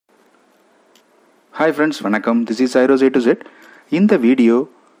Hi friends, வணக்கம். This is ஐரோஸ் A to Z. இந்த video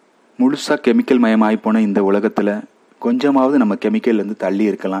முழுசாக கெமிக்கல் மயமாகி போன இந்த உலகத்தில் கொஞ்சமாவது நம்ம கெமிக்கல்லேருந்து தள்ளி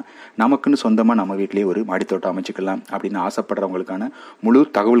இருக்கலாம், நமக்குன்னு சொந்தமாக நம்ம வீட்டிலேயே ஒரு மாடித்தோட்டம் அமைச்சிக்கலாம் அப்படின்னு ஆசைப்படுறவங்களுக்கான முழு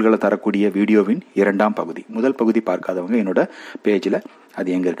தகவல்களை தரக்கூடிய வீடியோவின் 2ஆம் பகுதி. முதல் பகுதி பார்க்காதவங்க என்னோட பேஜில் அது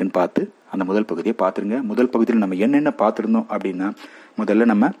எங்கே இருக்குன்னு பார்த்து அந்த முதல் பகுதியை பார்த்துருங்க. முதல் பகுதியில் நம்ம என்னென்ன பார்த்துருந்தோம் அப்படின்னா, முதல்ல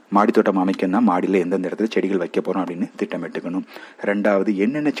நம்ம மாடித்தோட்டம் அமைக்கணும்னா மாடியில் எந்தெந்த இடத்துல செடிகள் வைக்க போகிறோம் அப்படின்னு திட்டமிட்டுக்கணும். ரெண்டாவது,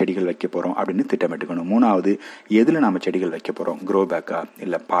 என்னென்ன செடிகள் வைக்க போகிறோம் அப்படின்னு திட்டமிட்டுக்கணும். மூணாவது, எதில் நம்ம செடிகள் வைக்க போகிறோம், க்ரோ பேக்கா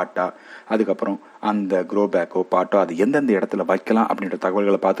இல்லை பாட்டா, அதுக்கப்புறம் அந்த க்ரோ பேக்கோ பாட்டோ அது எந்தெந்த இடத்துல வைக்கலாம் அப்படின்ற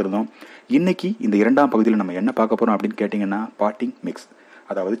தகவல்களை பார்த்துருந்தோம். இன்னைக்கு இந்த 2ஆம் பகுதியில் நம்ம என்ன பார்க்க போகிறோம் அப்படின்னு கேட்டிங்கன்னா, பாட்டிங் மிக்ஸ்,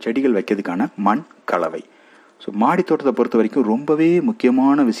 அதாவது செடிகள் வைக்கிறதுக்கான மண் கலவை. ஸோ மாடித்தோட்டத்தை பொறுத்த வரைக்கும் ரொம்பவே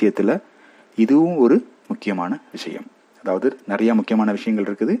முக்கியமான விஷயத்தில் இதுவும் ஒரு முக்கியமான விஷயம். அதாவது நிறைய முக்கியமான விஷயங்கள்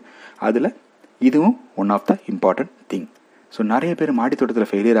இருக்குது, அதில் இதுவும் one of the important thing. So நிறைய பேர்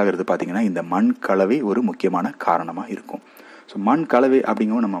மாடித்தோட்டத்தில் ஃபெயிலியர் ஆகிறது பார்த்தீங்கன்னா இந்த மண் கலவை ஒரு முக்கியமான காரணமாக இருக்கும். ஸோ மண் கலவை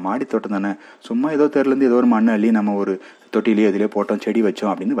அப்படிங்கவும் நம்ம மாடித்தோட்டம் தானே, சும்மா ஏதோ தெருலேருந்து ஏதோ ஒரு மண் அள்ளி நம்ம ஒரு தொட்டிலேயே இதிலே போட்டோம் செடி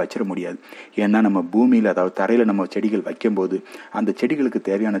வச்சோம் அப்படின்னு வச்சிட முடியாது. ஏன்னா நம்ம பூமியில், அதாவது தரையில் நம்ம செடிகள் வைக்கும்போது அந்த செடிகளுக்கு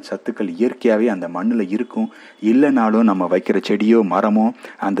தேவையான சத்துக்கள் இயற்கையாகவே அந்த மண்ணில் இருக்கும். இல்லைனாலும் நம்ம வைக்கிற செடியோ மரமோ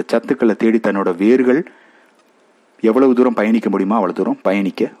அந்த சத்துக்களை தேடி தன்னோட வேர்கள் எவ்வளவு தூரம் பயணிக்க முடியுமோ அவ்வளோ தூரம்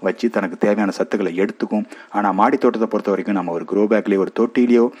பயணிக்க வச்சு தனக்கு தேவையான சத்துக்களை எடுத்துக்கும். ஆனால் மாடித்தோட்டத்தை பொறுத்த வரைக்கும் நம்ம ஒரு க்ரோ பேக்லேயோ ஒரு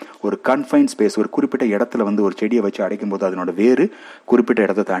தொட்டிலேயோ ஒரு கன்ஃபைன் ஸ்பேஸ், ஒரு குறிப்பிட்ட இடத்துல ஒரு செடியை வச்சு அடைக்கும் போது அதனோட வேறு குறிப்பிட்ட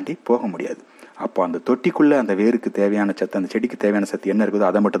இடத்தை தாண்டி போக முடியாது. அப்போ அந்த தொட்டிக்குள்ளே அந்த வேருக்கு தேவையான சத்து, அந்த செடிக்கு தேவையான சத்து என்ன இருக்குதோ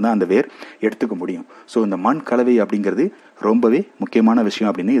அதை மட்டும்தான் அந்த வேர் எடுத்துக்க முடியும். ஸோ இந்த மண் கலவை அப்படிங்கிறது ரொம்பவே முக்கியமான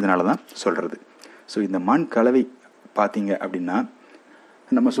விஷயம் அப்படின்னு இதனால தான் சொல்கிறது. ஸோ இந்த மண் கலவை பார்த்தீங்க அப்படின்னா,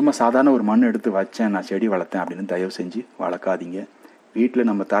 நம்ம சும்மா சாதாரண ஒரு மண் எடுத்து வச்சேன் நான் செடி வளர்த்தேன் அப்படின்னு தயவு செஞ்சு வளர்க்காதீங்க. வீட்டில்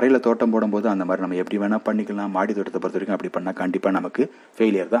நம்ம தரையில் தோட்டம் போடும்போது அந்த மாதிரி நம்ம எப்படி வேணால் பண்ணிக்கலாம். மாடி தோட்டத்தை பொறுத்த வரைக்கும் அப்படி பண்ணால் கண்டிப்பாக நமக்கு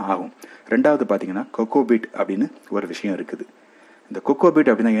ஃபெயிலியர் தான் ஆகும். ரெண்டாவது பார்த்தீங்கன்னா, கொக்கோபீட் அப்படின்னு ஒரு விஷயம் இருக்குது. இந்த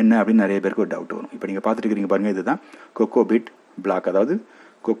கொக்கோபீட் அப்படின்னா என்ன அப்படின்னு நிறைய பேருக்கு ஒரு டவுட் வரும். இப்போ நீங்கள் பார்த்துட்டு இருக்கிறீங்க பாருங்கள், இதுதான் கொக்கோபீட் பிளாக், அதாவது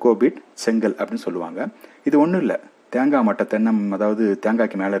கொக்கோபீட் செங்கல் அப்படின்னு சொல்லுவாங்க. இது ஒன்றும் இல்லை, தேங்காய் மட்டை, அதாவது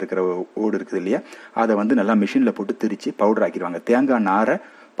தேங்காய்க்கு மேலே இருக்கிற ஓடு இருக்குது இல்லையா, அதை நல்லா மிஷினில் போட்டு திரித்து பவுடர் ஆக்கிடுவாங்க. தேங்காய் நாரை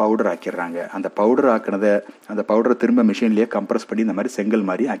பவுடர் ஆக்கிடுறாங்க. அந்த பவுடர் ஆக்கினதை, அந்த பவுடரை திரும்ப மிஷின்லேயே கம்ப்ரஸ் பண்ணி இந்த மாதிரி செங்கல்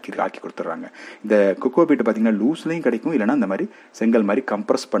மாதிரி ஆக்கி கொடுத்துட்றாங்க. இந்த கொக்கோபீட் பார்த்தீங்கன்னா லூஸ்லேயும் கிடைக்கும், இல்லைனா இந்த மாதிரி செங்கல் மாதிரி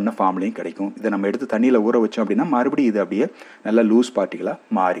கம்ப்ரஸ் பண்ண ஃபார்ம்லேயும் கிடைக்கும். இதை நம்ம எடுத்து தண்ணியில் ஊற வச்சோம் அப்படின்னா மறுபடியும் இது அப்படியே நல்லா லூஸ் பார்ட்டிகளாக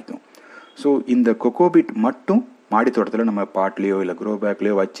மாறிக்கும். ஸோ இந்த கொக்கோபீட் மட்டும் மாடித்தோட்டத்தில் நம்ம பாட்லேயோ இல்லை க்ரோ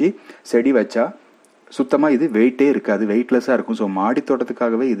பேக்லேயோ வச்சு செடி வச்சா சுத்தமாக இது வெயிட்டே இருக்காது, வெயிட்லெஸ்ஸாக இருக்கும். ஸோ மாடி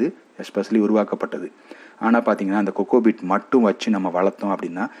தோட்டத்துக்காகவே இது எஸ்பெஷலி உருவாக்கப்பட்டது. ஆனால் பார்த்தீங்கன்னா அந்த கொக்கோபீட் மட்டும் வச்சு நம்ம வளர்த்தோம்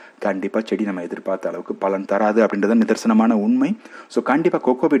அப்படின்னா கண்டிப்பாக செடி நம்ம எதிர்பார்த்த அளவுக்கு பலன் தராது அப்படின்றத நிதர்சனமான உண்மை. ஸோ கண்டிப்பாக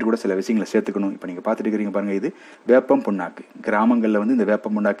கொக்கோபீட் கூட சில விஷயங்களை சேர்த்துக்கணும். இப்போ நீங்கள் பார்த்துட்டு இருக்கிறீங்க பாருங்கள், இது வேப்பம் புண்ணாக்கு. கிராமங்களில் இந்த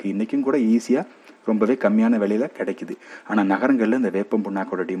வேப்பம் புண்ணாக்கு இன்றைக்கும் கூட ஈஸியாக ரொம்பவே கம்மியான விலையில் கிடைக்குது. ஆனால் நகரங்களில் இந்த வேப்பம்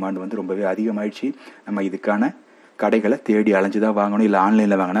புண்ணாக்கோட டிமாண்ட் ரொம்பவே அதிகமாகிடுச்சு. நம்ம இதுக்கான கடைகளை தேடி அலைஞ்சு தான் வாங்கணும், இல்லை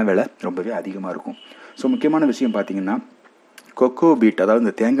ஆன்லைனில் வாங்கினா விலை ரொம்பவே அதிகமாக இருக்கும். ஸோ முக்கியமான விஷயம் பார்த்தீங்கன்னா, கொக்கோபீட், அதாவது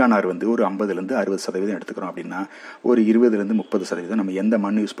இந்த தேங்காய் நார் ஒரு 50% 60% எடுத்துக்கிறோம் அப்படின்னா ஒரு 20% 30% நம்ம எந்த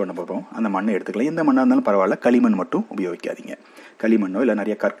மண் யூஸ் பண்ண போகிறோம் அந்த மண்ணை எடுத்துக்கலாம். எந்த மண்ணாக இருந்தாலும் பரவாயில்ல, களிமண் மட்டும் உபயோகிக்காதீங்க. களிமண்ணோ இல்லை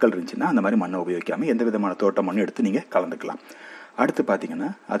நிறைய கற்கள் இருந்துச்சுன்னா அந்த மாதிரி மண்ணை உபயோகிக்காமல் எந்த விதமான தோட்ட மண்ணை எடுத்து நீங்கள் கலந்துக்கலாம். அடுத்து பார்த்தீங்கன்னா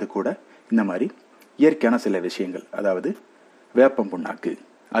அது கூட இந்த மாதிரி இயற்கையான சில விஷயங்கள், அதாவது வேப்பம் புண்ணாக்கு,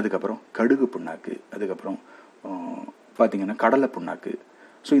 அதுக்கப்புறம் கடுகு புண்ணாக்கு, அதுக்கப்புறம் பார்த்தீங்கன்னா கடலை புண்ணாக்கு.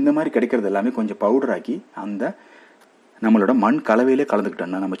 ஸோ இந்த மாதிரி கிடைக்கிறது எல்லாமே கொஞ்சம் பவுடராக்கி அந்த நம்மளோட மண் கலவையிலே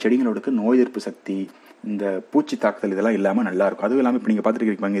கலந்துக்கிட்டோம்னா நம்ம செடிகளோட நோய் எதிர்ப்பு சக்தி, இந்த பூச்சி தாக்குதல் இதெல்லாம் இல்லாமல் நல்லாயிருக்கும். அதுவும் இல்லாமல் இப்போ நீங்கள் பார்த்துட்டு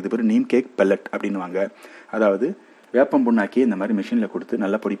இருக்கீங்க, இது பேர் நீம் கேக் பெல்லட் அப்படின்வாங்க. அதாவது வேப்பம் புண்ணாக்கி இந்த மாதிரி மிஷினில் கொடுத்து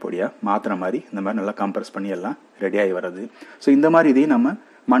நல்லா பொடி பொடியாக மாத்திரை மாதிரி இந்த மாதிரி நல்லா கம்ப்ரஸ் பண்ணி எல்லாம் ரெடியாகி வர்றது. ஸோ இந்த மாதிரி இதையும் நம்ம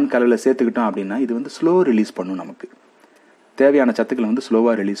மண் கலவையில் சேர்த்துக்கிட்டோம் அப்படின்னா இது ஸ்லோ ரிலீஸ் பண்ணும், நமக்கு தேவையான சத்துக்களை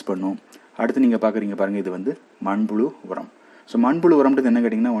ஸ்லோவாக ரிலீஸ் பண்ணும். அடுத்து நீங்கள் பார்க்குறீங்க பாருங்கள், இது மண்புழு உரம். ஸோ மண்புழு உரம்ன்றது என்ன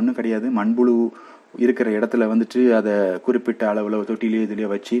கேட்டிங்கன்னா ஒன்றும் கிடையாது, மண்புழு இருக்கிற இடத்துல அதை குறிப்பிட்ட அளவில் தொட்டிலேயே இதுலேயே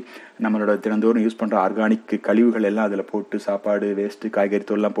வச்சு நம்மளோட தினந்தோறும் யூஸ் பண்ணுற ஆர்கானிக் கழிவுகள் எல்லாம் அதில் போட்டு, சாப்பாடு வேஸ்ட்டு காய்கறி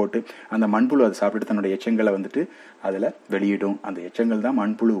தோல்லாம் போட்டு அந்த மண்புழு அதை சாப்பிட்டு தன்னோட எச்சங்களை அதில் வெளியிடும். அந்த எச்சங்கள் தான்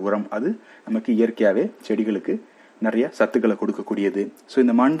மண்புழு உரம். அது நமக்கு இயற்கையாகவே செடிகளுக்கு நிறைய சத்துக்களை கொடுக்கக்கூடியது. ஸோ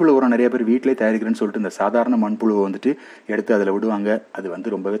இந்த மண்புழு உரம் நிறைய பேர் வீட்டிலே தயாரிக்கிறேன்னு சொல்லிட்டு இந்த சாதாரண மண்புழுவை எடுத்து அதில் விடுவாங்க.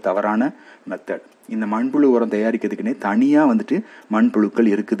 அது ரொம்பவே தவறான மெத்தட். இந்த மண்புழு உரம் தயாரிக்கிறதுக்குன்னே தனியாக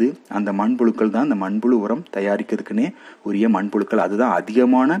மண்புழுக்கள் இருக்குது. அந்த மண்புழுக்கள் தான் இந்த மண்புழு உரம் தயாரிக்கிறதுக்குன்னே உரிய மண்புழுக்கள். அதுதான்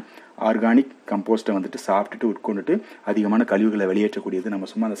அதிகமான ஆர்கானிக் கம்போஸ்ட்டை சாப்பிட்டுட்டு உட்கொண்டுட்டு அதிகமான கழிவுகளை வெளியேற்றக்கூடியது. நம்ம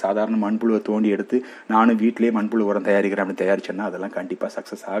சும்மா அந்த சாதாரண மண்புழுவை தோண்டி எடுத்து நானும் வீட்டிலேயே மண்புழு உரம் தயாரிக்கிறேன் அப்படின்னு தயாரிச்சேன்னா அதெல்லாம் கண்டிப்பாக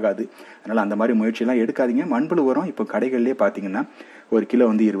சக்ஸஸ் ஆகாது. அதனால் அந்த மாதிரி முயற்சியெல்லாம் எடுக்காதீங்க. மண்புழு உரம் இப்போ கடைகள்லேயே பார்த்தீங்கன்னா ஒரு கிலோ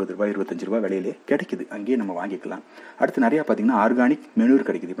வந்து 20 ரூபாய் 25 ரூபாய் விலையிலே கிடைக்குது, அங்கேயே நம்ம வாங்கிக்கலாம். அடுத்து நிறையா பார்த்தீங்கன்னா ஆர்கானிக் மெனூர்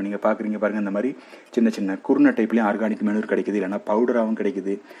கிடைக்குது. இப்போ நீங்கள் பார்க்குறீங்க பாருங்கள், இந்த மாதிரி சின்ன சின்ன குருணை டைப்லேயும் ஆர்கானிக் மெனூர் கிடைக்குது, இல்லைனா பவுடராகவும்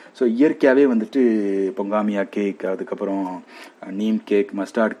கிடைக்குது. ஸோ இயற்கையாகவே வந்துட்டு பொங்காமியா கேக், அதுக்கப்புறம் நீம் கேக்,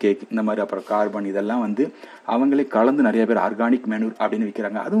 மஸ்டார்ட் கேக், இந்த மாதிரி அப்புறம் கார்பன், இதெல்லாம் வந்து அவங்களே கலந்து நிறைய பேர் ஆர்கானிக் மெனூர் அப்படின்னு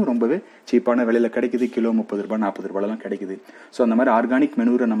விற்கிறாங்க. அதுவும் ரொம்பவே சீப்பான விலையில் கிடைக்குது, கிலோ 30 ரூபாய் 40 ரூபாயெல்லாம் கிடைக்குது. ஸோ அந்த மாதிரி ஆர்கானிக்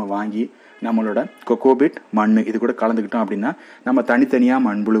மெனூரை நம்ம வாங்கி நம்மளோட கொக்கோபிட் மண் இது கூட கலந்துக்கிட்டோம் அப்படின்னா நம்ம தனித்தனியாக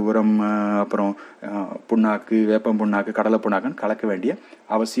மண்புழு உரம், அப்புறம் புண்ணாக்கு, வேப்பம் புண்ணாக்கு, கடலை புண்ணாக்குன்னு கலக்க வேண்டிய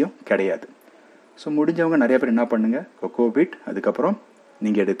அவசியம் கிடையாது. ஸோ முடிஞ்சவங்க நிறைய பேர் என்ன பண்ணுங்க, கொக்கோபிட், அதுக்கப்புறம்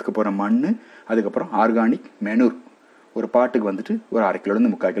நீங்கள் எடுத்துக்க போகிற மண், அதுக்கப்புறம் ஆர்கானிக் மெனூர் ஒரு பாட்டுக்கு வந்துட்டு ஒரு 1/2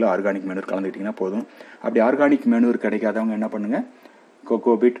 கிலோலேருந்து 3/4 கிலோ ஆர்கானிக் மெனூர் கலந்துக்கிட்டிங்கன்னா போதும். அப்படி ஆர்கானிக் மெனூர் கிடைக்காதவங்க என்ன பண்ணுங்கள்,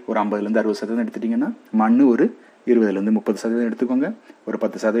 கொக்கோபிட் ஒரு 50% 60% எடுத்துட்டிங்கன்னா, மண் ஒரு 20% 30% எடுத்துக்கோங்க. ஒரு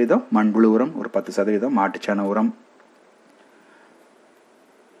 10% மண்புழு உரம், ஒரு 10% மாட்டுச்சாண உரம்.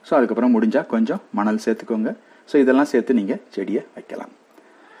 ஸோ அதுக்கப்புறம் முடிஞ்சால் கொஞ்சம் மணல் சேர்த்துக்கோங்க. ஸோ இதெல்லாம் சேர்த்து நீங்கள் செடியை வைக்கலாம்.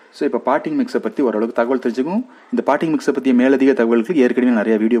 ஸோ இப்போ பாட்டிங் மிக்ஸை பற்றி ஓரளவுக்கு தகவல் தெரிஞ்சுக்கும். இந்த பாட்டிங் மிக்ஸை பற்றி மேலதிக தகவலுக்கு ஏற்கனவே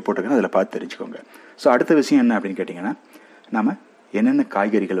நிறைய வீடியோ போட்டிருக்கேன், அதில் பார்த்து தெரிஞ்சுக்கோங்க. ஸோ அடுத்த விஷயம் என்ன அப்படின்னு கேட்டிங்கன்னா, நம்ம என்னென்ன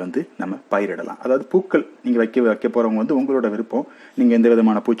காய்கறிகள் வந்து நம்ம பயிரிடலாம். அதாவது பூக்கள் நீங்கள் வைக்க போகிறவங்க வந்து உங்களோட விருப்பம். நீங்கள் எந்த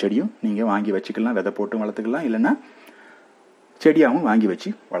விதமான பூச்செடியும் நீங்கள் வாங்கி வச்சுக்கலாம், விதை போட்டும் வளர்த்துக்கலாம், இல்லைன்னா செடியாகவும் வாங்கி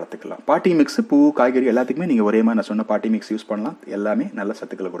வச்சு வளர்த்துக்கலாம். பாட்டிங் மிக்ஸ் பூ காய்கறி எல்லாத்துக்குமே நீங்கள் ஒரே மாதிரி நான் சொன்ன பாட்டிங் மிக்ஸ் யூஸ் பண்ணலாம். எல்லாமே நல்ல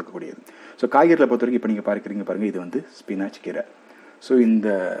சத்துக்களை கொடுக்கக்கூடியது. ஸோ காய்கறிகளை பொறுத்த வரைக்கும் இப்போ நீங்கள் பார்க்குறீங்க பாருங்கள், இது வந்து ஸ்பினாச் கீரை. ஸோ இந்த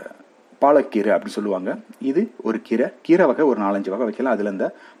பாலக்கீரை அப்படி சொல்லுவாங்க. இது ஒரு கீரை வகை ஒரு 4-5 வகை வைக்கலாம். அதில் இந்த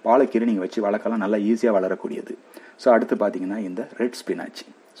பாலக்கீரை நீங்கள் வச்சு வளர்க்கலாம், நல்லா ஈஸியாக வளரக்கூடியது. ஸோ அடுத்து பார்த்தீங்கன்னா இந்த ரெட் ஸ்பினாச்.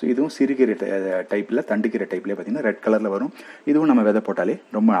 ஸோ இதுவும் சிறுகீரை டைப்பில், தண்டுக்கீரை டைப்லேயே பார்த்தீங்கன்னா ரெட் கலரில் வரும். இதுவும் நம்ம விதை போட்டாலே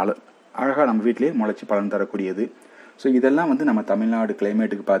ரொம்ப அழகாக நம்ம வீட்டிலேயே முளைச்சி பலன் தரக்கூடியது. ஸோ இதெல்லாம் வந்து நம்ம தமிழ்நாடு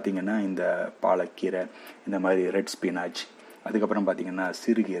கிளைமேட்டுக்கு பார்த்தீங்கன்னா இந்த பாலக்கீரை, இந்த மாதிரி ரெட் ஸ்பினாச், அதுக்கப்புறம் பார்த்தீங்கன்னா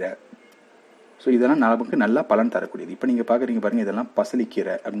சிறுகீரை. ஸோ இதெல்லாம் நமக்கு நல்லா பலன் தரக்கூடியது. இப்போ நீங்கள் பார்க்குறீங்க பாருங்கள், இதெல்லாம்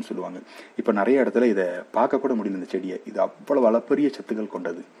பசலிக்கீரை அப்படின்னு சொல்லுவாங்க. இப்போ நிறைய இடத்துல இதை பார்க்கக்கூட முடியல இந்த செடியை. இது அவ்வளோ அளப்பரிய சத்துக்கள்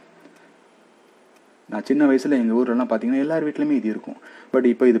கொண்டது. நான் சின்ன வயசில் எங்கள் ஊரெல்லாம் பார்த்தீங்கன்னா எல்லார் வீட்லையுமே இது இருக்கும். பட்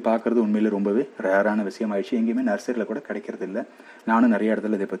இப்போ இது பார்க்குறது உண்மையிலே ரொம்பவே ரேரான விஷயம் ஆயிடுச்சு. எங்கேயுமே நர்சரியில் கூட கிடைக்கிறது இல்லை. நானும் நிறைய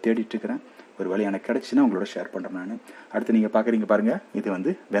இடத்துல இதை இப்போ தேடிட்டு இருக்கிறேன். ஒரு வேளை எனக்கு கிடைச்சின்னா உங்களோட ஷேர் பண்ணுறேன் நான். அடுத்து நீங்கள் பார்க்குறீங்க பாருங்கள், இது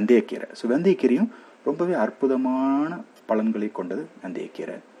வந்து வெந்தயக்கீரை. ஸோ வெந்தயக்கீரையும் ரொம்பவே அற்புதமான பலன்களை கொண்டது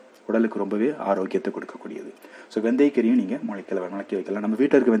வெந்தயக்கீரை. உடலுக்கு ரொம்பவே ஆரோக்கியத்தை கொடுக்கக்கூடியது. ஸோ வெந்தயக்கீரையும் நீங்கள் முளைக்க வைக்கலாம். நம்ம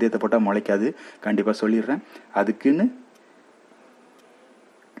வீட்டில் இருக்க வெந்தயத்தை போட்டால் முளைக்காது, கண்டிப்பாக சொல்லிடுறேன். அதுக்குன்னு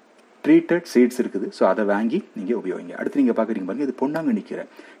ட்ரீட்டட் சீட்ஸ் இருக்குது. ஸோ அதை வாங்கி நீங்கள் உபயோகிங்க. அடுத்து நீங்கள் பார்க்குறீங்க பாருங்கள், இது பொன்னாங்கண்ணி கீரை.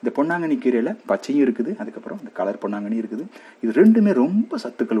 இந்த பொன்னாங்கண்ணி கீரையில் பச்சையும் இருக்குது, அதுக்கப்புறம் இந்த கலர் பொன்னாங்கண்ணி இருக்குது. இது ரெண்டுமே ரொம்ப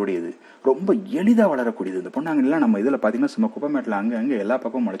சத்துக்களுடையது, ரொம்ப எளிதாக வளரக்கூடியது. இந்த பொன்னாங்கண்ணிலாம் நம்ம இதில் பார்த்தீங்கன்னா சும்மா குப்பைமேட்டில் அங்கே எல்லா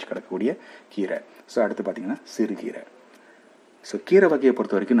பக்கமும் முளைச்சி கிடக்கக்கூடிய கீரை. ஸோ அடுத்து பார்த்தீங்கன்னா சிறுகீரை. ஸோ கீரை வகையை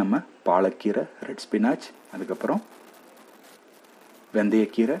பொறுத்த வரைக்கும் நம்ம பாலக்கீரை, ரெட் ஸ்பினாச், அதுக்கப்புறம்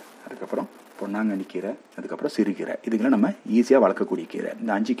வெந்தயக்கீரை, அதுக்கப்புறம் பொன்னாங்கண்ணி கீரை, அதுக்கப்புறம் சிறுகீரை, இதுங்களை நம்ம ஈஸியாக வளர்க்கக்கூடிய கீரை.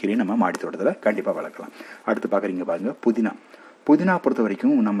 இந்த 5 கீரையும் நம்ம மாடி தோட்டத்தில் கண்டிப்பாக வளர்க்கலாம். அடுத்து பார்க்குறீங்க பாருங்கள், புதினா பொறுத்த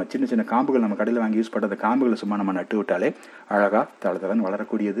வரைக்கும் நம்ம சின்ன சின்ன காம்புகள் நம்ம கடையில் வாங்கி யூஸ் பண்ணுற காம்புகளை சும்மா நம்ம நட்டு விட்டாலே அழகாக தளதளன்னு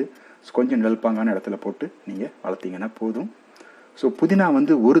வளரக்கூடியது. கொஞ்சம் நிழல்பாங்கான இடத்துல போட்டு நீங்கள் வளர்த்தீங்கன்னா போதும். ஸோ புதினா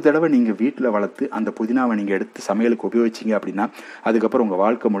வந்து ஒரு தடவை நீங்கள் வீட்டில் வளர்த்து அந்த புதினாவை நீங்கள் எடுத்து சமையலுக்கு உபயோகிச்சிங்க அப்படின்னா அதுக்கப்புறம் உங்கள்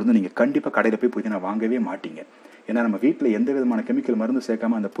வாழ்க்கை முழுதும் நீங்கள் கண்டிப்பாக கடையில் போய் புதினா வாங்கவே மாட்டீங்க. ஏன்னா நம்ம வீட்டில் எந்த விதமான கெமிக்கல் மருந்து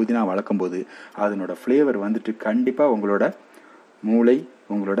சேர்க்காம அந்த புதினா வளர்க்கும் போது அதனோட ஃப்ளேவர் வந்துட்டு கண்டிப்பாக உங்களோட மூளை,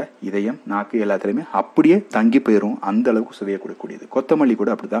 உங்களோட இதயம், நாக்கு எல்லாத்துலேயுமே அப்படியே தங்கி போயிடும். அந்த அளவுக்கு சுவையை கொடுக்கக்கூடியது. கொத்தமல்லி கூட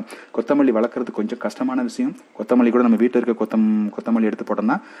அப்படி தான். கொத்தமல்லி வளர்க்குறது கொஞ்சம் கஷ்டமான விஷயம். கொத்தமல்லி கூட நம்ம வீட்டில் இருக்க கொத்தமல்லி எடுத்து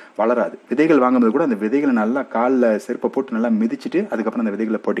போட்டோம்னா வளராது. விதைகள் வாங்கும்போது கூட அந்த விதைகளை நல்லா காலில் செருப்பை போட்டு நல்லா மிதிச்சுட்டு அதுக்கப்புறம் அந்த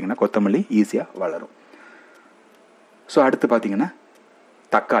விதைகளை போட்டிங்கன்னா கொத்தமல்லி ஈஸியாக வளரும். ஸோ அடுத்து பார்த்தீங்கன்னா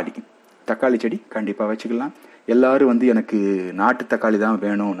தக்காளி செடி கண்டிப்பாக வச்சுக்கலாம். எல்லாரும் வந்து எனக்கு நாட்டு தக்காளி தான்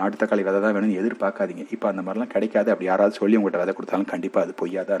வேணும், நாட்டு தக்காளி விதை தான் வேணும்னு எதிர்பார்க்காதீங்க. இப்போ அந்த மாதிரிலாம் கிடைக்காது. அப்படி யாராவது சொல்லி உங்கள்கிட்ட விதை கொடுத்தாலும் கண்டிப்பாக அது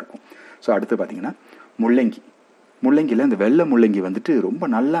பொய்யாக தான் இருக்கும். ஸோ அடுத்து பார்த்தீங்கன்னா முள்ளங்கியில் இந்த வெள்ளை முள்ளங்கி வந்துட்டு ரொம்ப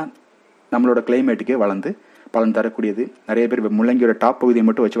நல்லா நம்மளோட கிளைமேட்டுக்கே வளர்ந்து பலன் தரக்கூடியது. நிறைய பேர் முள்ளங்கியோட டாப் பகுதியை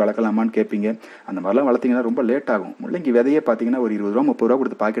மட்டும் வச்சு வளர்க்கலாமான்னு கேட்பீங்க. அந்த மாதிரிலாம் வளர்த்திங்கன்னா ரொம்ப லேட் ஆகும். முள்ளங்கி விதையே பார்த்தீங்கன்னா ஒரு 20 ரூபா 30 ரூபா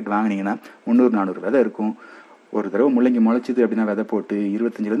கொடுத்து பாக்கெட் வாங்கினீங்கன்னா 300-400 விதை இருக்கும். ஒரு தடவை முள்ளங்கி முளைச்சிது அப்படின்னா விதை போட்டு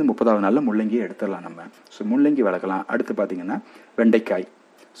 25லேருந்து 30வது நாளில் முள்ளங்கியை எடுத்துடலாம் நம்ம. ஸோ முள்ளங்கி வளர்க்கலாம். அடுத்து பார்த்தீங்கன்னா வெண்டைக்காய்.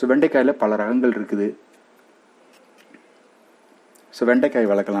 ஸோ வெண்டைக்காயில் பல ரகங்கள் இருக்குது. ஸோ வெண்டைக்காய்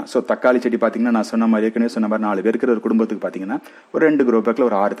வளர்க்கலாம். ஸோ தக்காளி செடி பார்த்தீங்கன்னா நான் சொன்ன மாதிரி ஏற்கனவே சொன்ன மாதிரி 4 பேர் இருக்கிற ஒரு குடும்பத்துக்கு பார்த்தீங்கன்னா ஒரு 2 க்ரோ பேக்கில்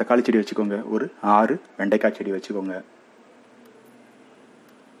ஒரு 6 தக்காளி செடி வச்சுக்கோங்க, ஒரு 6 வெண்டைக்காய் செடி வச்சுக்கோங்க.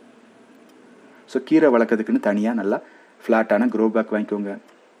 ஸோ கீரை வளர்க்கறதுக்குன்னு தனியாக நல்லா ஃப்ளாட்டான க்ரோ பேக் வாங்கிக்கோங்க.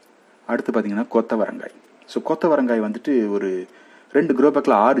 அடுத்து பார்த்தீங்கன்னா கொத்தவரங்காய். ஸோ கொத்தவரங்காய் வந்துட்டு ஒரு 2 க்ரோ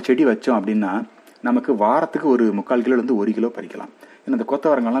பேக்கில் 6 செடி வச்சோம் அப்படின்னா நமக்கு வாரத்துக்கு ஒரு 3/4 கிலோலேருந்து 1 கிலோ பறிக்கலாம். ஏன்னா அந்த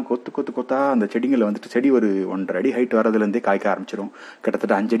கொத்தவரங்கெல்லாம் கொத்தா அந்த செடிங்களில் வந்துட்டு செடி ஒரு 1.5 அடி ஹைட் வரதுலேருந்தே காய்க்க ஆரம்பிச்சிடும்.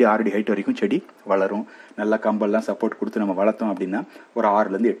 கிட்டத்தட்ட 5 அடி 6 அடி ஹைட் வரைக்கும் செடி வளரும். நல்லா கம்பெல்லாம் சப்போர்ட் கொடுத்து நம்ம வளர்த்தோம் அப்படின்னா ஒரு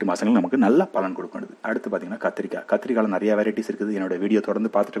 6லேருந்து 8 மாதங்கள் நமக்கு நல்ல பலன் கொடுக்கணுது. அடுத்து பார்த்தீங்கன்னா கத்திரிக்காயில் நிறைய வெரைட்டிஸ் இருக்குது. என்னோட வீடியோ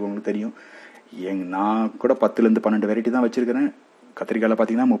தொடர்ந்து பார்த்துட்டு உங்களுக்கு தெரியும். நான் கூட 10லேருந்து 12 வெரைட்டி தான் வச்சிருக்கிறேன். கத்திரிக்காயில்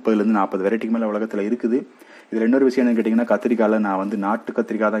பார்த்தீங்கன்னா 30லேருந்து 40 வெரைட்டிக்கு மேலே உலகத்தில் இருக்குது. இதில் இன்னொரு விஷயம் என்னன்னு கேட்டிங்கன்னா, கத்திரிக்காயில் நான் வந்து நாட்டு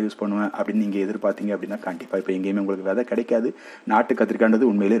கத்திரிக்காய் தான் யூஸ் பண்ணுவேன் அப்படின்னு நீங்கள் எதிர்பார்த்தீங்க அப்படின்னா கண்டிப்பாக இப்போ எங்கேயுமே உங்களுக்கு விதை கிடைக்காது. நாட்டு கத்திரிக்காய்ன்றது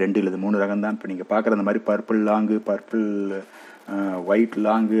உண்மையிலே 2 இல்லை 3 ரகம் தான். இப்போ நீங்கள் பார்க்குற அந்த மாதிரி purple long, purple white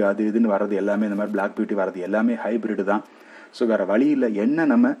long, அது இதுன்னு வர்றது எல்லாமே, இந்த மாதிரி பிளாக் பியூட்டி வர்றது எல்லாமே ஹைப்ரிட் தான். ஸோ வேறு வழி இல்லை. என்ன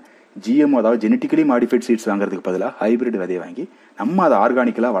நம்ம ஜிஎம்ஓ அதாவது ஜெனட்டிக்கலி மாடிஃபைட் சீட்ஸ் வாங்குறதுக்கு பதிலாக ஹைப்ரிட் விதையை வாங்கி நம்ம அதை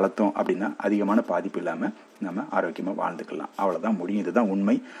ஆர்கானிக்கலாக வளர்த்தோம் அப்படின்னா அதிகமான பாதிப்பு இல்லாமல் நம்ம ஆரோக்கியமாக வாழ்ந்துக்கலாம். அவ்வளோதான் முடியும். இதுதான்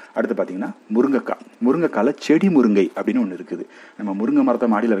உண்மை. அடுத்து பார்த்தீங்கன்னா முருங்கைக்கால செடி முருங்கை அப்படின்னு ஒன்று இருக்குது. நம்ம முருங்கை மரத்தை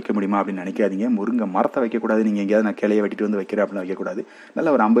மாடியில் வைக்க முடியுமா அப்படின்னு நினைக்காதீங்க. முருங்கை மரத்தை வைக்கக்கூடாது. நீங்கள் எங்கேயாவது நான் கிளையை வெட்டிட்டு வந்து வைக்கிறேன் அப்படின்னு வைக்கக்கூடாது.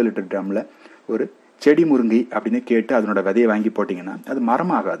 நல்லா ஒரு 50 லிட்டர் ட்ரம்மில் ஒரு செடி முருங்கை அப்படின்னு கேட்டு அதனோட விதையை வாங்கி போட்டிங்கன்னா அது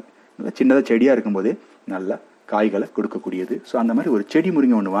மரமாகாது. நல்லா சின்னதாக செடியாக இருக்கும்போதே நல்லா காய்களை கொடுக்கக்கூடியது. ஸோ அந்த மாதிரி ஒரு செடி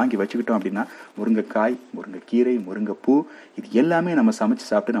முருங்கை ஒன்று வாங்கி வச்சுக்கிட்டோம் அப்படின்னா முருங்கைக்காய், முருங்கைக்கீரை, முருங்கைப்பூ இது எல்லாமே நம்ம சமைச்சு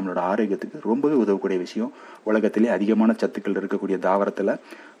சாப்பிட்டு நம்மளோட ஆரோக்கியத்துக்கு ரொம்பவே உதவக்கூடிய விஷயம். உலகத்திலே அதிகமான சத்துக்கள் இருக்கக்கூடிய தாவரத்தில்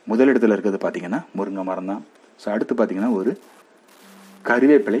முதலிடத்தில் இருக்கிறது பார்த்தீங்கன்னா முருங்கை மரம் தான். ஸோ அடுத்து பார்த்தீங்கன்னா ஒரு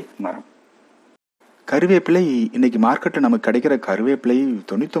கருவேப்பிலை மரம். கருவேப்பிலை இன்னைக்கு மார்க்கெட்டில் நமக்கு கிடைக்கிற கருவேப்பிலை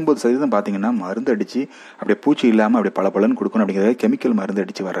 99% பார்த்தீங்கன்னா மருந்து அடித்து அப்படியே பூச்சி இல்லாமல் அப்படியே பலன்னு கொடுக்கணும் அப்படிங்கிறத கெமிக்கல் மருந்து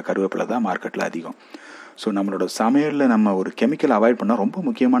அடித்து வர கருவேப்பிலை தான் மார்க்கெட்டில் அதிகம். ஸோ நம்மளோட சமையலில் நம்ம ஒரு கெமிக்கல் அவாய்ட் பண்ணால் ரொம்ப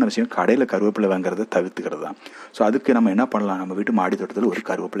முக்கியமான விஷயம் கடையில் கருவேப்பிலை வாங்குறத தவிர்த்துக்கிறது தான். ஸோ அதுக்கு நம்ம என்ன பண்ணலாம், நம்ம வீட்டு மாடி தோட்டத்தில் ஒரு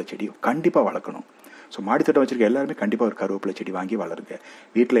கருவேப்பிலை செடி கண்டிப்பாக வளர்க்கணும். ஸோ மாடி தோட்டம் வச்சிருக்க எல்லாருமே கண்டிப்பாக ஒரு கருவேப்பிலை செடி வாங்கி வளருங்க.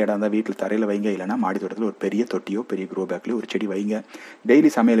 வீட்டில் இடம் இருந்தால் வீட்டில் தரையில் வைங்க, இல்லைனா மாடி தோட்டத்தில் ஒரு பெரிய தொட்டியோ பெரிய க்ரோ பேக்லேயோ ஒரு செடி வைங்க.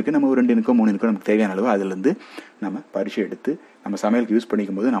 டெய்லி சமையலுக்கு நம்ம ஒரு 2 3 நமக்கு தேவையான அளவு அதுலேருந்து நம்ம பறித்து எடுத்து நம்ம சமையலுக்கு யூஸ்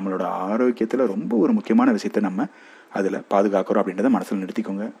பண்ணிக்கும் போது நம்மளோட ஆரோக்கியத்தில் ரொம்ப ஒரு முக்கியமான விஷயத்தை நம்ம அதில் பாதுகாக்கிறோம் அப்படின்றத மனசில்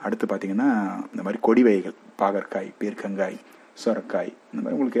நிறுத்திக்கோங்க. அடுத்து பார்த்தீங்கன்னா இந்த மாதிரி கொடி வகைகள், பாகற்காய், பீர்க்கங்காய், சொரக்காய், இந்த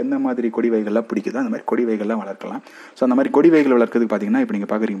மாதிரி உங்களுக்கு எந்த மாதிரி கொடி வகைகள்லாம் பிடிக்குதோ அந்த மாதிரி கொடி வகைகள்லாம் வளர்க்கலாம். ஸோ அந்த மாதிரி கொடி வகைகள் வளர்க்கறதுக்கு பார்த்தீங்கன்னா இப்போ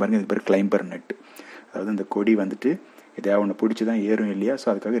நீங்கள் பார்க்குறீங்க பாருங்கள், இது பேர் கிளைம்பர் நெட். அதாவது இந்த கொடி வந்துட்டு எதையாவது ஒன்று பிடிச்சி தான் ஏறும் இல்லையா, ஸோ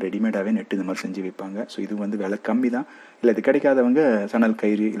அதுக்காக ரெடிமேடாகவே நெட்டு இந்த மாதிரி செஞ்சு வைப்பாங்க. ஸோ இது வந்து விலை கம்மி தான். இல்லை இது கிடைக்காதவங்க சணல்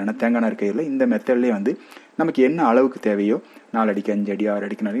கயிறு இல்லைனா தேங்காய் நார் கயிறில் இந்த மெத்தட்லேயே வந்து நமக்கு என்ன அளவுக்கு தேவையோ 4 அடிக்கு 5 அடி 6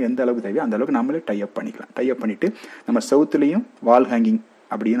 அடிக்கு 4 எந்த அளவுக்கு தேவையோ அந்த அளவுக்கு நம்மளே டைப் பண்ணிக்கலாம். டைப் பண்ணிவிட்டு நம்ம சவுத்துலேயும் வால் ஹேங்கிங்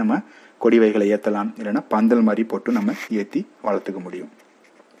அப்படியே நம்ம கொடி வகைகளை ஏற்றலாம். இல்லைனா பந்தல் மாதிரி போட்டு நம்ம ஏற்றி வளர்த்துக்க முடியும்.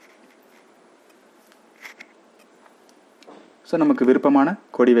 ஸோ நமக்கு விருப்பமான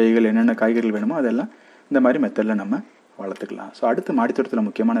கொடி வகைகள் என்னென்ன காய்கறிகள் வேணுமோ அதெல்லாம் இந்த மாதிரி மெத்தடில் நம்ம வளர்த்துக்கலாம். ஸோ அடுத்து மாடித்தோட்டத்தில்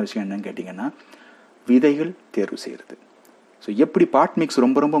முக்கியமான விஷயம் என்னன்னு கேட்டிங்கன்னா விதைகள் தேர்வு செய்கிறது. ஸோ எப்படி பாட் மிக்ஸ்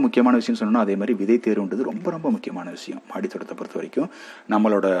ரொம்ப முக்கியமான விஷயம் சொன்னோன்னா அதே மாதிரி விதை தேர்வுன்றது ரொம்ப முக்கியமான விஷயம். மாடித்தோட்டத்தை பொறுத்த வரைக்கும்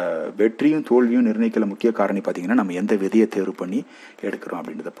நம்மளோட வெற்றியும் தோல்வியும் நிர்ணயிக்கிற முக்கிய காரணி பார்த்திங்கன்னா நம்ம எந்த விதையை தேர்வு பண்ணி எடுக்கிறோம்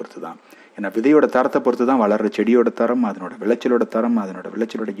அப்படின்றத பொறுத்து தான். ஏன்னா விதையோட தரத்தை பொறுத்து தான் வளர்கிற செடியோட தரம், அதனோட விளைச்சலோட தரம், அதனோட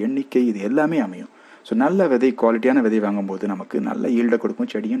விளைச்சலோட எண்ணிக்கை, இது எல்லாமே அமையும். ஸோ நல்ல விதை, குவாலிட்டியான விதை வாங்கும்போது நமக்கு நல்ல ஈல்டை கொடுக்கும்,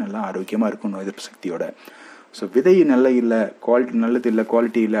 செடியும் நல்லா ஆரோக்கியமாக இருக்கும் நோய் எதிர்ப்பு சக்தியோட. ஸோ விதை நல்ல இல்லை, நல்லது இல்லை,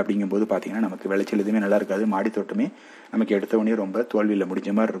 குவாலிட்டி இல்லை அப்படிங்கும்போது பார்த்தீங்கன்னா நமக்கு விளைச்சல் எதுவுமே நல்லா இருக்காது. மாடித்தோட்டமே நமக்கு எடுத்த உடனே ரொம்ப தோல்வியில் முடிஞ்ச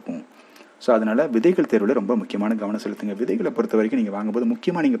மாதிரி இருக்கும். ஸோ அதனால் விதைகள் தேர்வில் ரொம்ப முக்கியமான கவனம் செலுத்துங்க. விதைகளை பொறுத்த வரைக்கும் நீங்கள் வாங்கும்போது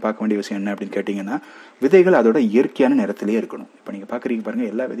முக்கியமாக நீங்கள் பார்க்க வேண்டிய விஷயம் என்ன அப்படின்னு கேட்டிங்கன்னா விதைகள் அதோட இயற்கையான நிறத்திலே இருக்கணும். இப்போ நீங்கள் பார்க்குறீங்க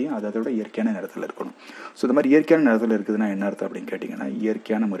பாருங்கள், எல்லா விதையும் அதோட இயற்கையான நிறத்தில் இருக்கணும். ஸோ இந்த மாதிரி இயற்கையான நிறத்தில் இருக்குதுன்னா என்ன அர்த்தம் அப்படின்னு கேட்டிங்கன்னா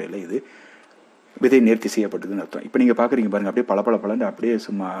இயற்கையான முறையில் இது விதை நேர்த்தி செய்யப்பட்டதுன்னு அர்த்தம். இப்போ நீங்கள் பார்க்குறீங்க பாருங்கள், அப்படியே பளபளன்னு அப்படியே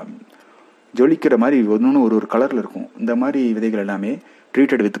சும்மா ஜொலிக்கிற மாதிரி ஒன்று ஒரு கலரில் இருக்கும். இந்த மாதிரி விதைகள் எல்லாமே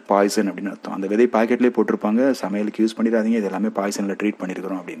ட்ரீட்டட் வித் பாய்சன் அப்படின்னு அர்த்தம். அந்த விதை பாக்கெட்லேயே போட்டிருப்பாங்க, சமையலுக்கு யூஸ் பண்ணிடாதீங்க, இது எல்லாமே பாய்சனில் ட்ரீட்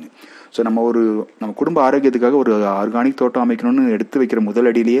பண்ணியிருக்கிறோம் அப்படின்னு. ஸோ நம்ம குடும்ப ஆரோக்கியத்துக்காக ஒரு ஆர்கானிக் தோட்டம் அமைக்கணும்னு எடுத்து வைக்கிற முதல்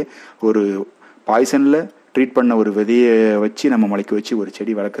அடியிலேயே ஒரு பாய்சனில் ட்ரீட் பண்ண ஒரு விதையை வச்சு நம்ம முளைக்க வச்சு ஒரு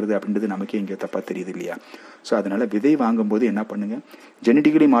செடி வளர்க்குறது அப்படின்றது நமக்கே இங்கே தப்பாக தெரியுது இல்லையா. ஸோ அதனால் விதை வாங்கும்போது என்ன பண்ணுங்கள்,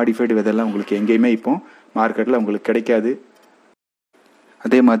 ஜெனட்டிக்கலி மாடிஃபைடு விதையெல்லாம் உங்களுக்கு எங்கேயுமே இப்போ மார்க்கெட்டில் உங்களுக்கு கிடைக்காது.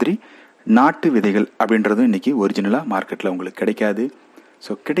 அதே மாதிரி நாட்டு விதைகள் அப்படின்றதும் இன்றைக்கி ஒரிஜினலாக மார்க்கெட்டில் உங்களுக்கு கிடைக்காது.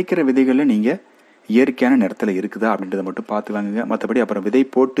 ஸோ கிடைக்கிற விதைகளில் நீங்கள் இயற்கையான நிறத்தில் இருக்குதா அப்படின்றத மட்டும் பார்த்து வாங்குங்க. மற்றபடி அப்புறம் விதை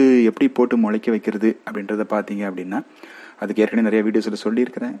போட்டு எப்படி போட்டு முளைக்க வைக்கிறது அப்படின்றத பார்த்தீங்க அப்படின்னா அதுக்கு ஏற்கனவே நிறைய வீடியோஸில்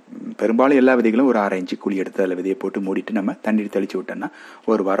சொல்லியிருக்கிறேன். பெரும்பாலும் எல்லா விதைகளும் ஒரு 6 இன்ச்சு குழி எடுத்து அதில் விதையை போட்டு மூடிட்டு நம்ம தண்ணீர் தெளித்து விட்டோம்னா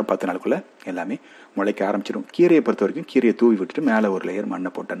ஒரு வாரம் 10 நாளுக்குள்ளே எல்லாமே முளைக்க ஆரம்பிச்சிடும். கீரையை பொறுத்த வரைக்கும் கீரையை தூவி விட்டுட்டு மேலே ஒரு லேயர்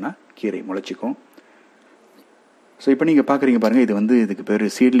மண்ணை போட்டோன்னா கீரை முளைச்சிக்கும். ஸோ இப்போ நீங்கள் பார்க்குறீங்க பாருங்கள், இது வந்து இதுக்கு பேர்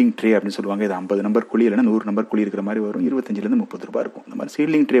சீட்லிங் ட்ரே அப்படின்னு சொல்லுவாங்க. இது 50 நம்பர் குழி இல்லைன்னா 100 நம்பர் குழி இருக்கிற மாதிரி வரும். 25லேருந்து 30 ரூபா இருக்கும். இந்த மாதிரி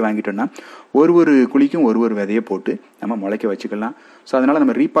சீட்லிங் ட்ரே வாங்கிட்டோம்னா ஒரு குழிக்கும் ஒரு விதையை போட்டு நம்ம முளைக்க வச்சுக்கலாம். ஸோ அதனால்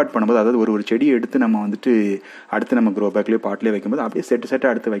நம்ம ரீபார்ட் பண்ணும்போது, அதாவது ஒரு செடியை எடுத்து நம்ம வந்துட்டு அடுத்து நம்ம க்ரோ பேக்லேயே பாட்லேயே வைக்கும்போது அப்படியே செட்டாக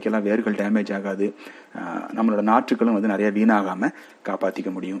அடுத்து வைக்கலாம். வேர்கள் டேமேஜ் ஆகாது, நம்மளோட நாற்றுகளும் வந்து நிறையா வீணாகாமல்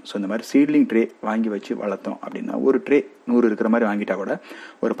காப்பாற்றிக்க முடியும். ஸோ இந்த மாதிரி சீட்லிங் ட்ரே வாங்கி வச்சு வளர்த்தோம் அப்படின்னா, ஒரு ட்ரே 100 இருக்கிற மாதிரி வாங்கிட்டா கூட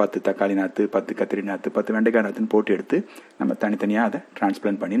ஒரு 10 தக்காளி நாற்று, 10 கத்திரி நாற்று, 10 வெண்டைக்காய் நாற்றுன்னு போட்டு எடுத்து நம்ம தனித்தனியாக அதை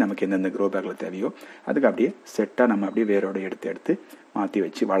டிரான்ஸ்பிளான்ட் பண்ணி நமக்கு எந்தெந்த க்ரோ பேக்கில் தேவையோ அதுக்கு அப்படியே செட்டாக நம்ம அப்படியே வேரோட எடுத்து மாற்றி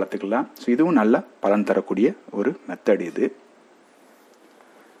வச்சு வளர்த்துக்கலாம். ஸோ இதுவும் நல்ல பலன் தரக்கூடிய ஒரு மெத்தட் இது.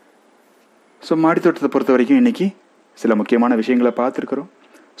 ஸோ மாடித்தோட்டத்தை பொறுத்த வரைக்கும் இன்றைக்கி சில முக்கியமான விஷயங்களை பார்த்துருக்குறோம்.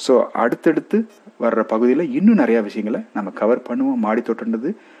 ஸோ அடுத்தடுத்து வர்ற பகுதியில் இன்னும் நிறையா விஷயங்களை நம்ம கவர் பண்ணுவோம்.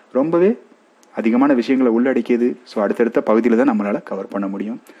 மாடித்தோட்டன்றது ரொம்பவே அதிகமான விஷயங்களை உள்ளடக்கியது. ஸோ அடுத்தடுத்த பகுதியில் தான் நம்மளால் கவர் பண்ண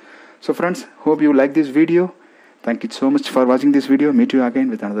முடியும். So friends, hope you like this video. Thank you so much for watching this video. Meet you again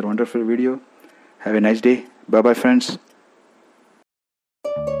with another wonderful video. Have a nice day. Bye bye friends.